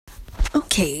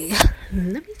Okay,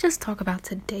 let me just talk about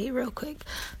today real quick.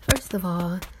 First of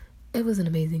all, it was an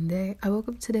amazing day. I woke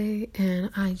up today and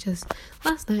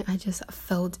last night I just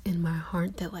felt in my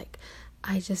heart that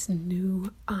I just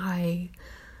knew I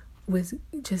was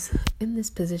just in this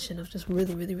position of just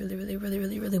really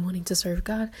wanting to serve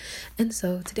God. And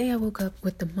so today I woke up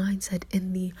with the mindset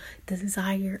and the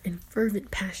desire and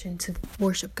fervent passion to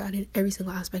worship God in every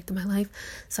single aspect of my life.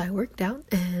 So I worked out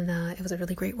and it was a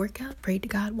really great workout. Prayed to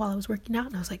God while I was working out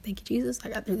and I was like, thank you, Jesus. I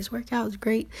got through this workout. It was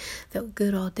great. Felt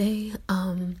good all day.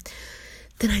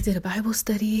 Then I did a Bible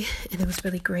study and it was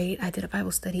really great. I did a Bible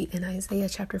study in Isaiah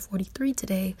chapter 43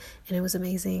 today and it was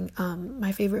amazing.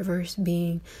 My favorite verse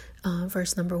being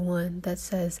verse number 1 that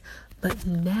says, "But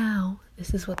now,"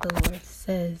 this is what the Lord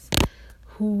says,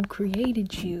 "who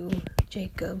created you,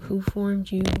 Jacob, who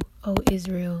formed you, O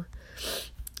Israel,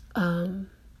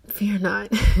 fear not."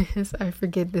 I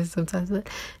forget this sometimes, but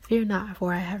 "Fear not,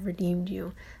 for I have redeemed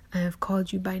you. I have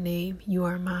called you by name. You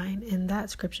are mine." And that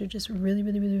scripture just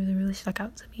really stuck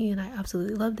out to me, and I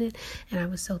absolutely loved it. And I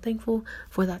was so thankful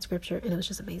for that scripture, and it was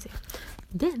just amazing.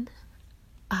 Then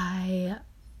I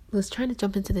was trying to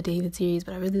jump into the David series,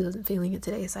 but I really wasn't feeling it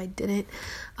today, so I didn't.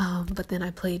 But then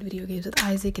I played video games with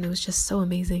Isaac, and it was just so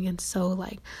amazing and so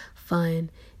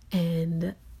fun.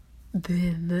 And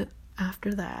then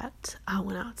after that, I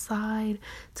went outside,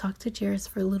 talked to Jairus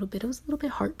for a little bit. It was a little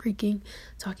bit heartbreaking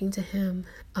talking to him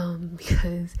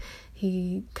because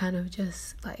he kind of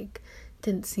just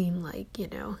didn't seem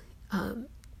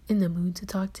in the mood to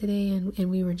talk today.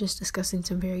 And we were just discussing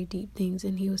some very deep things,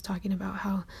 and he was talking about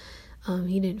how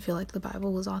he didn't feel like the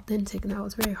Bible was authentic, and that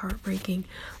was very heartbreaking.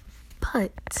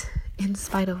 But in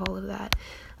spite of all of that,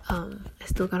 I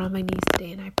still got on my knees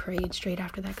today and I prayed straight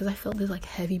after that because I felt this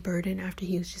heavy burden after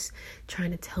he was just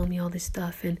trying to tell me all this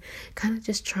stuff and kind of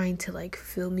just trying to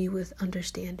fill me with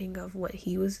understanding of what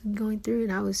he was going through.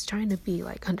 And I was trying to be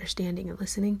understanding and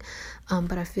listening,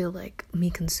 but I feel like me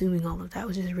consuming all of that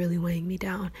was just really weighing me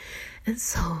down. And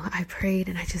so I prayed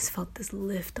and I just felt this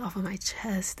lift off of my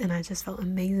chest, and I just felt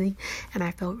amazing, and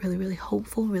I felt really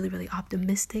hopeful, really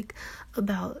optimistic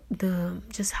about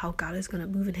just how God is going to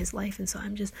move in his life. And so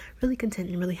I'm just really content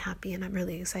and really happy, and I'm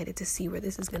really excited to see where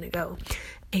this is going to go.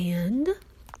 And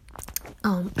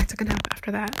I took a nap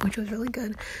after that, which was really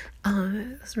good.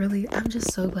 I'm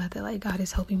just so glad that God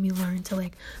is helping me learn to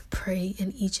pray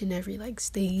in each and every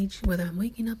stage, whether I'm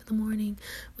waking up in the morning,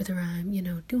 whether I'm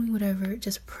doing whatever,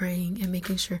 just praying and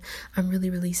making sure I'm really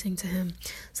releasing to him.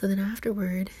 So then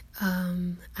afterward,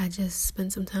 I just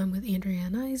spent some time with Andrea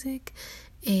and Isaac,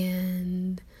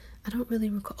 and I don't really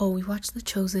recall. Oh, we watched The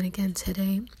Chosen again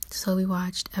today. So we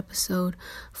watched episode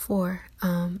 4,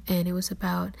 and it was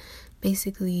about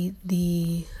basically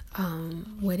the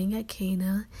wedding at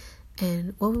Cana.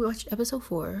 And we watched episode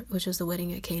 4, which was the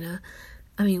wedding at Cana.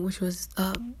 Which was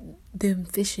them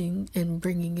fishing and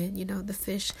bringing in, the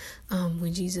fish,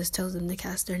 when Jesus tells them to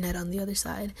cast their net on the other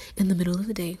side in the middle of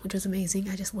the day, which was amazing.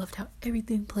 I just loved how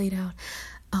everything played out.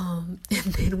 And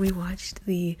then we watched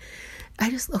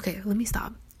let me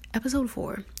stop. Episode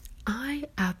 4, I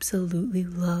absolutely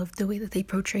loved the way that they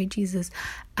portrayed Jesus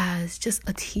as just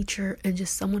a teacher and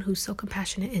just someone who's so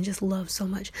compassionate and just loves so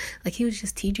much. He was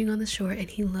just teaching on the shore, and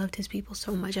he loved his people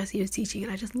so much as he was teaching,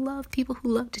 and I just love people who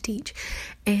love to teach.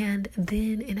 And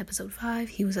then in episode 5,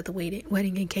 he was at the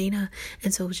wedding in Cana,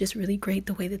 and so it was just really great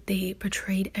the way that they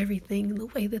portrayed everything, the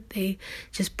way that they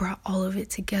just brought all of it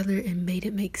together and made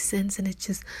it make sense, and it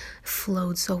just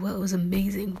flowed so well. It was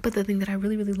amazing. But the thing that I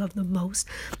really loved the most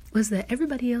was that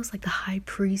everybody else, the high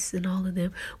priests and all of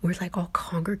them, were all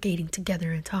congregating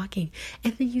together and talking.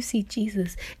 And then you see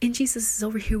Jesus, and Jesus is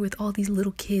over here with all these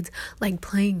little kids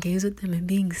playing games with them and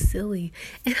being silly.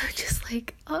 And I'm just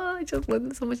I just love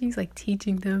it so much. He's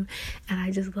teaching them, and I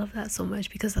just love that so much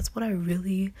because that's what I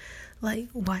really like.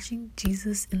 Watching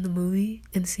Jesus in the movie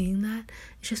and seeing that,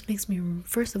 it just makes me,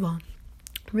 first of all,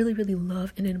 really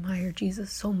love and admire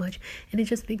Jesus so much, and it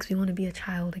just makes me want to be a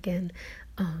child again,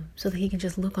 so that he can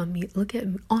just look on me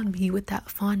with that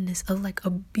fondness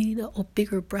of being a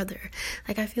bigger brother.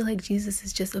 I feel like Jesus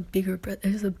is just a bigger brother,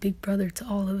 just a big brother to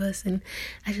all of us, and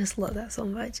I just love that so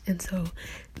much. And so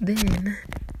then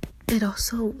it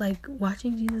also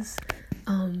watching Jesus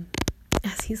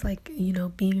as he's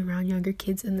being around younger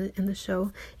kids in the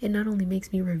show, it not only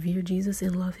makes me revere Jesus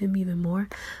and love him even more,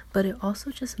 but it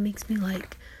also just makes me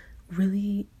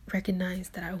really recognize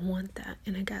that I want that.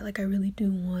 And I really do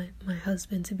want my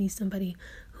husband to be somebody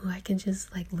who I can just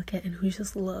look at and who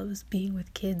just loves being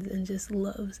with kids and just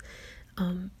loves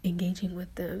engaging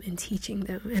with them and teaching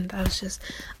them, and that was just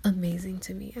amazing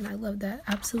to me, and I love that,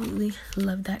 absolutely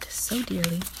love that so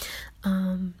dearly.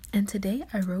 And today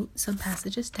I wrote some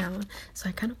passages down, so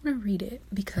I kind of want to read it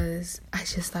because I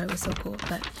just thought it was so cool.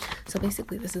 But so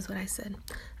basically this is what I said.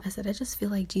 I just feel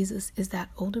like Jesus is that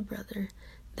older brother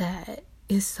that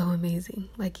is so amazing.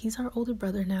 Like, he's our older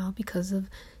brother now because of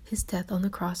his death on the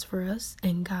cross for us,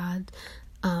 and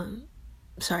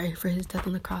for his death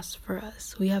on the cross for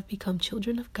us. We have become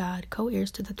children of God,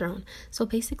 co-heirs to the throne. So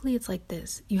basically it's like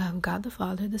this. You have God the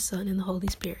Father, the Son, and the Holy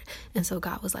Spirit. And so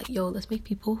God was like, yo, let's make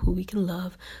people who we can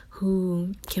love,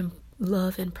 who can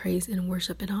love and praise and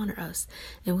worship and honor us,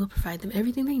 and we'll provide them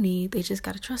everything they need. They just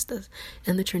got to trust us.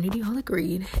 And the Trinity all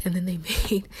agreed, and then they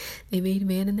made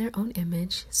man in their own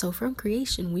image. So from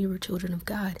creation we were children of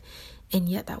God. And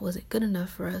yet that wasn't good enough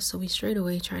for us, so we strayed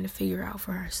away trying to figure out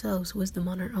for ourselves wisdom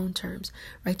on our own terms,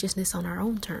 righteousness on our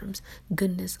own terms,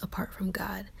 goodness apart from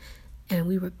God. And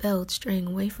we rebelled, straying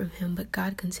away from him, but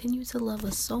God continued to love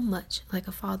us so much, like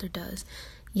a father does.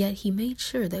 Yet he made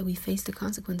sure that we faced the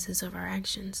consequences of our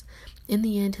actions. In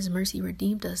the end, his mercy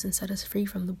redeemed us and set us free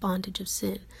from the bondage of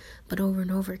sin. But over and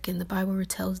over again, the Bible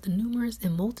retells the numerous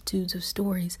and multitudes of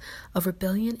stories of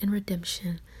rebellion and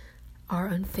redemption, our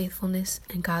unfaithfulness,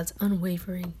 and God's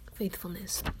unwavering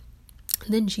faithfulness.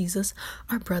 Then Jesus,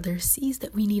 our brother, sees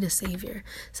that we need a savior,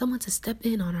 someone to step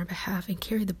in on our behalf and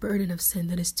carry the burden of sin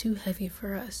that is too heavy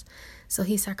for us. So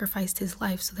he sacrificed his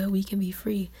life so that we can be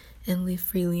free and live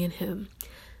freely in him.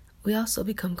 We also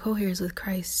become co-heirs with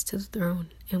Christ to the throne,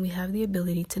 and we have the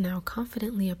ability to now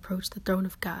confidently approach the throne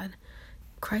of God.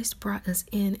 Christ brought us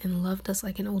in and loved us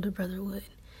like an older brother would.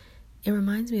 It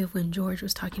reminds me of when George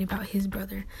was talking about his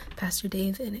brother, Pastor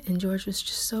David, and George was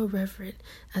just so reverent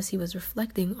as he was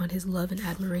reflecting on his love and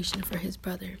admiration for his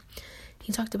brother.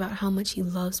 He talked about how much he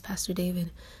loves Pastor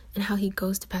David and how he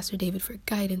goes to Pastor David for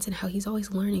guidance and how he's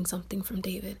always learning something from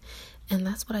David. And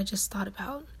that's what I just thought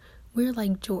about. We're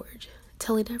like George,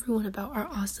 telling everyone about our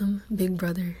awesome big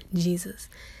brother, Jesus.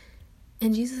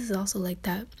 And Jesus is also like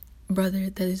that brother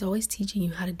that is always teaching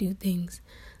you how to do things,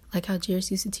 like how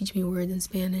Jairus used to teach me words in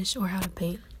Spanish or how to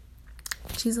paint.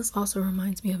 Jesus also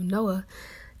reminds me of Noah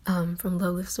from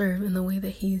Love Live Serve, in the way that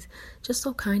he's just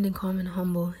so kind and calm and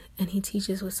humble, and he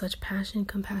teaches with such passion,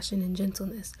 compassion, and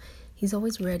gentleness. He's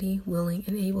always ready, willing,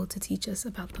 and able to teach us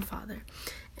about the Father.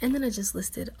 And then I just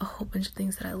listed a whole bunch of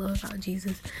things that I love about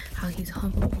Jesus. How he's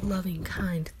humble, loving,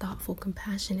 kind, thoughtful,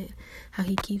 compassionate. How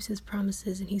he keeps his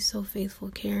promises, and he's so faithful,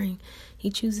 caring. He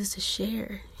chooses to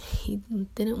share. He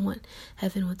didn't want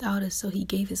heaven without us, so he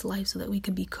gave his life so that we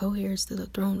could be co-heirs to the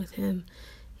throne with him.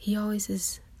 He always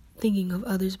is thinking of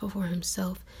others before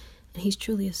himself, and he's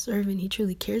truly a servant. He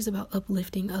truly cares about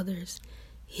uplifting others.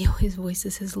 He always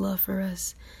voices his love for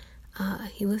us.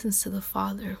 He listens to the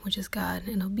Father, which is God,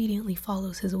 and obediently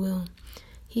follows his will.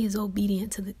 He is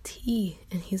obedient to the T,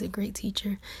 and he's a great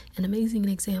teacher, an amazing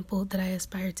example that I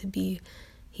aspire to be.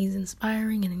 He's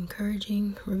inspiring and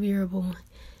encouraging, reverable.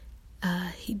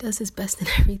 He does his best in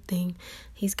everything.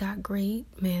 He's got great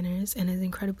manners and is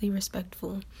incredibly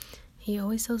respectful. He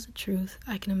always tells the truth.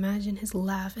 I can imagine his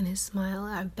laugh and his smile.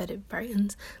 I bet it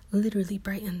literally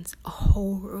brightens a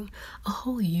whole room, a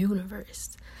whole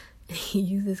universe. He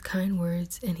uses kind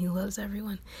words, and he loves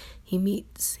everyone he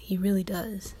meets. He really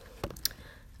does.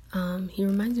 He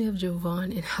reminds me of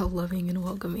Jovan and how loving and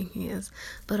welcoming he is.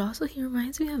 But also he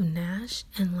reminds me of Nash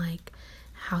and like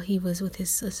how he was with his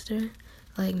sister,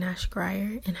 like Nash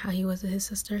Grier, and how he was with his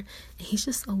sister. And he's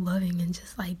just so loving and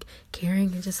just like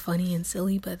caring and just funny and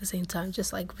silly, but at the same time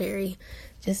just like very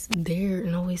just there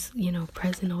and always,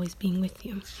 present, always being with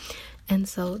you. And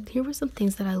so here were some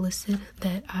things that I listed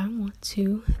that I want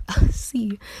to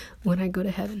see when I go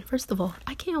to heaven. First of all,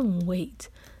 I can't wait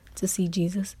to see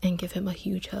Jesus and give him a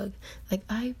huge hug. Like,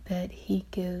 I bet he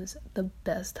gives the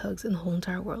best hugs in the whole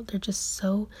entire world. They're just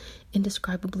so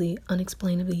indescribably,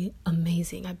 unexplainably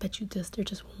amazing. I bet you they're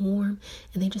just warm,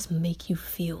 and they just make you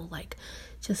feel like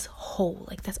just whole.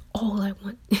 Like, that's all I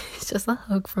want. It's just a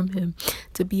hug from him,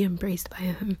 to be embraced by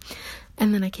him.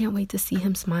 And then I can't wait to see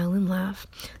him smile and laugh.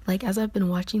 Like, as I've been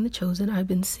watching The Chosen, I've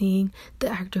been seeing the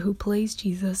actor who plays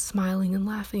Jesus smiling and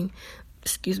laughing.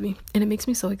 And it makes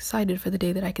me so excited for the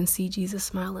day that I can see Jesus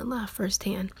smile and laugh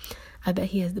firsthand. I bet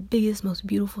he has the biggest, most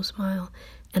beautiful smile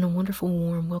and a wonderful,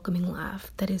 warm, welcoming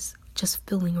laugh that is just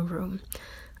filling a room.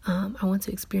 I want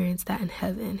to experience that in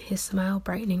heaven, his smile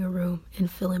brightening a room and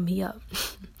filling me up.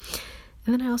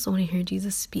 And then I also want to hear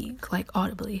Jesus speak, like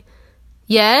audibly.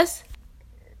 Yes?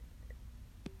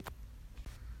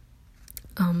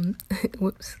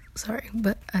 whoops, sorry,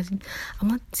 but I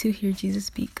want to hear Jesus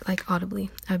speak, like, audibly.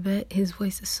 I bet his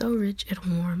voice is so rich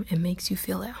and warm, it makes you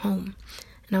feel at home.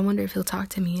 And I wonder if he'll talk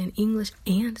to me in English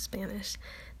and Spanish.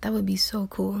 That would be so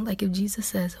cool. Like, if Jesus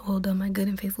says, well done, my good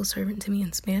and faithful servant, to me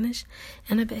in Spanish,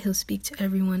 and I bet he'll speak to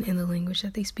everyone in the language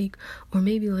that they speak, or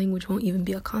maybe language won't even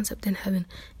be a concept in heaven,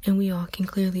 and we all can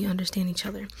clearly understand each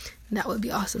other. That would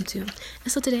be awesome too.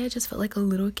 And so today I just felt like a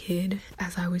little kid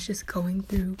as I was just going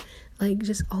through, like,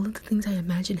 just all of the things I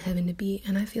imagine heaven to be.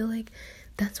 And I feel like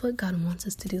that's what God wants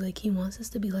us to do. Like, he wants us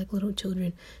to be like little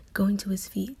children, going to his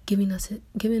feet, giving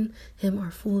him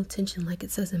our full attention, like it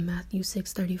says in Matthew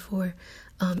 6:34,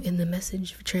 in the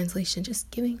Message translation, just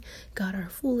giving God our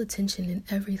full attention in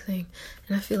everything.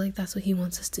 And I feel like that's what he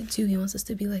wants us to do. He wants us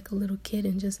to be like a little kid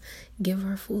and just give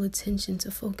our full attention,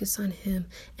 to focus on him,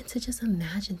 and to just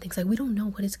imagine things. Like, we don't know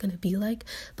what it's going to be like,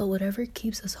 but whatever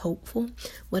keeps us hopeful,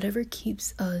 whatever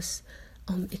keeps us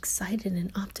excited and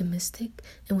optimistic,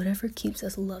 and whatever keeps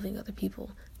us loving other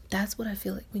people, that's what I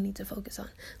feel like we need to focus on.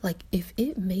 Like, if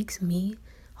it makes me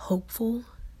hopeful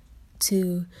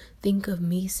to think of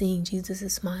me seeing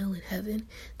Jesus' smile in heaven,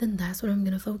 then that's what I'm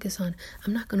going to focus on.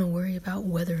 I'm not going to worry about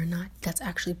whether or not that's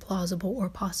actually plausible or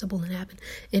possible and happen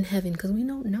in heaven, because we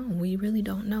don't know. We really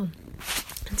don't know.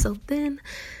 And so then,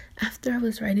 after I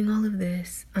was writing all of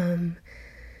this,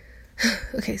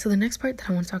 okay, so the next part that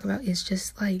I want to talk about is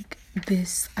just like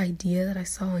this idea that I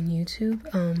saw on YouTube.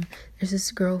 There's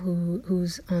this girl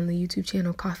who's on the YouTube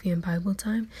channel Coffee and Bible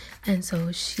Time, and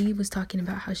so she was talking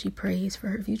about how she prays for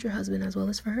her future husband as well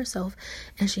as for herself,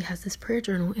 and she has this prayer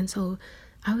journal. And so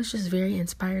I was just very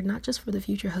inspired, not just for the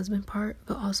future husband part,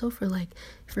 but also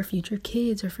for future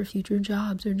kids, or for future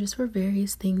jobs, or just for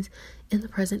various things in the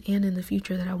present and in the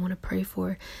future that I want to pray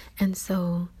for. And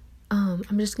so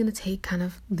I'm just going to take kind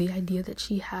of the idea that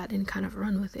she had and kind of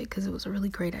run with it, because it was a really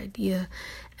great idea.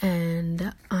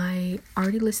 And I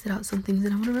already listed out some things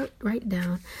that I want to write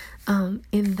down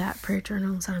in that prayer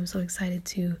journal. So I'm so excited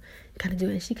to kind of do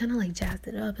it. And she kind of like jazzed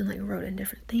it up and like wrote in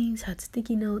different things, had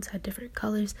sticky notes, had different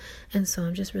colors. And so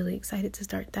I'm just really excited to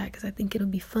start that, because I think it'll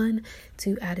be fun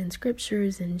to add in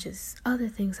scriptures and just other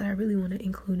things that I really want to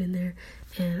include in there.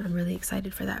 And I'm really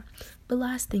excited for that. But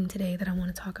last thing today that I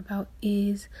want to talk about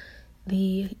is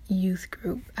the youth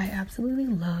group. I absolutely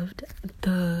loved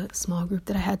the small group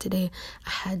that I had today. I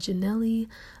had Janelle,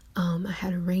 I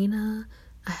had Raina,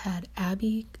 I had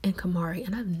Abby and Kamari,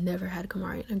 and I've never had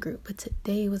Kamari in a group, but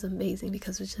today was amazing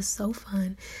because it was just so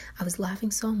fun. I was laughing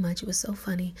so much. It was so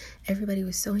funny. Everybody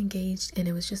was so engaged, and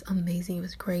it was just amazing. It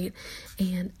was great,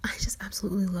 and I just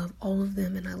absolutely love all of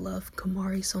them, and I love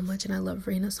Kamari so much, and I love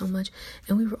Raina so much,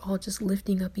 and we were all just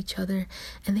lifting up each other,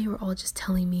 and they were all just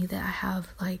telling me that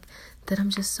that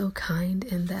I'm just so kind,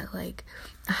 and that I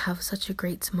have such a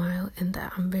great smile, and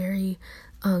that I'm very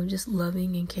just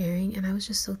loving and caring. And I was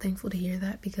just so thankful to hear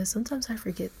that, because sometimes I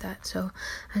forget that. So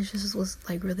I just was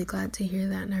really glad to hear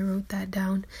that, and I wrote that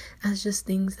down as just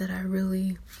things that I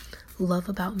really love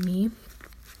about me,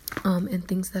 and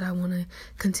things that I want to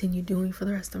continue doing for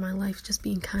the rest of my life, just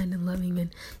being kind and loving,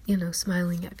 and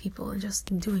smiling at people, and just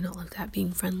doing all of that,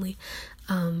 being friendly.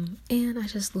 And I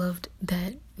just loved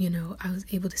that I was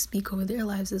able to speak over their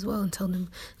lives as well and tell them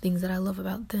things that I love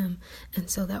about them. And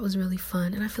so that was really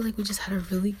fun. And I feel like we just had a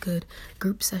really good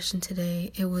group session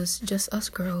today. It was just us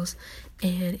girls,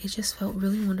 and it just felt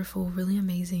really wonderful, really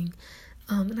amazing.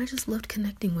 And I just loved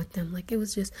connecting with them. It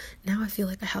was just, now I feel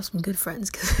like I have some good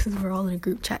friends, because we're all in a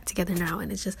group chat together now.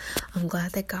 And it's just, I'm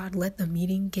glad that God let the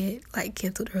meeting get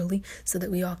canceled early so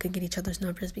that we all could get each other's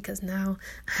numbers, because now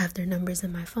I have their numbers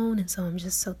in my phone. And so I'm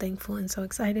just so thankful and so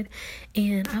excited.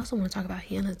 And I also want to talk about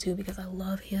Hannah too, because I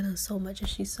love Hannah so much, and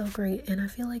she's so great. And I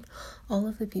feel like all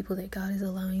of the people that God is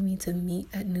allowing me to meet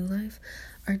at New Life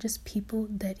are just people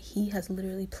that he has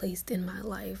literally placed in my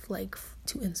life,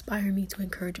 to inspire me, to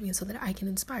encourage me, so that I can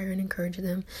inspire and encourage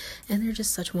them. And they're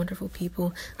just such wonderful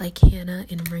people, like Hannah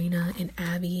and Raina and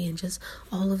Abby, and just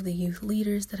all of the youth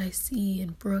leaders that I see,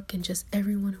 and Brooke, and just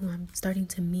everyone who I'm starting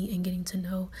to meet and getting to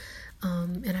know.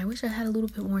 And I wish I had a little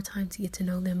bit more time to get to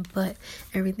know them, but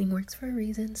everything works for a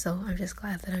reason. So I'm just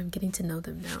glad that I'm getting to know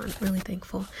them now. I'm really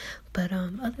thankful. But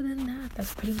other than that,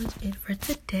 that's pretty much it for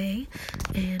today.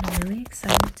 And I'm really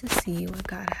excited to see what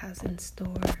God has in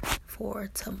store for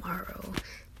tomorrow.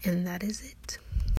 And that is it.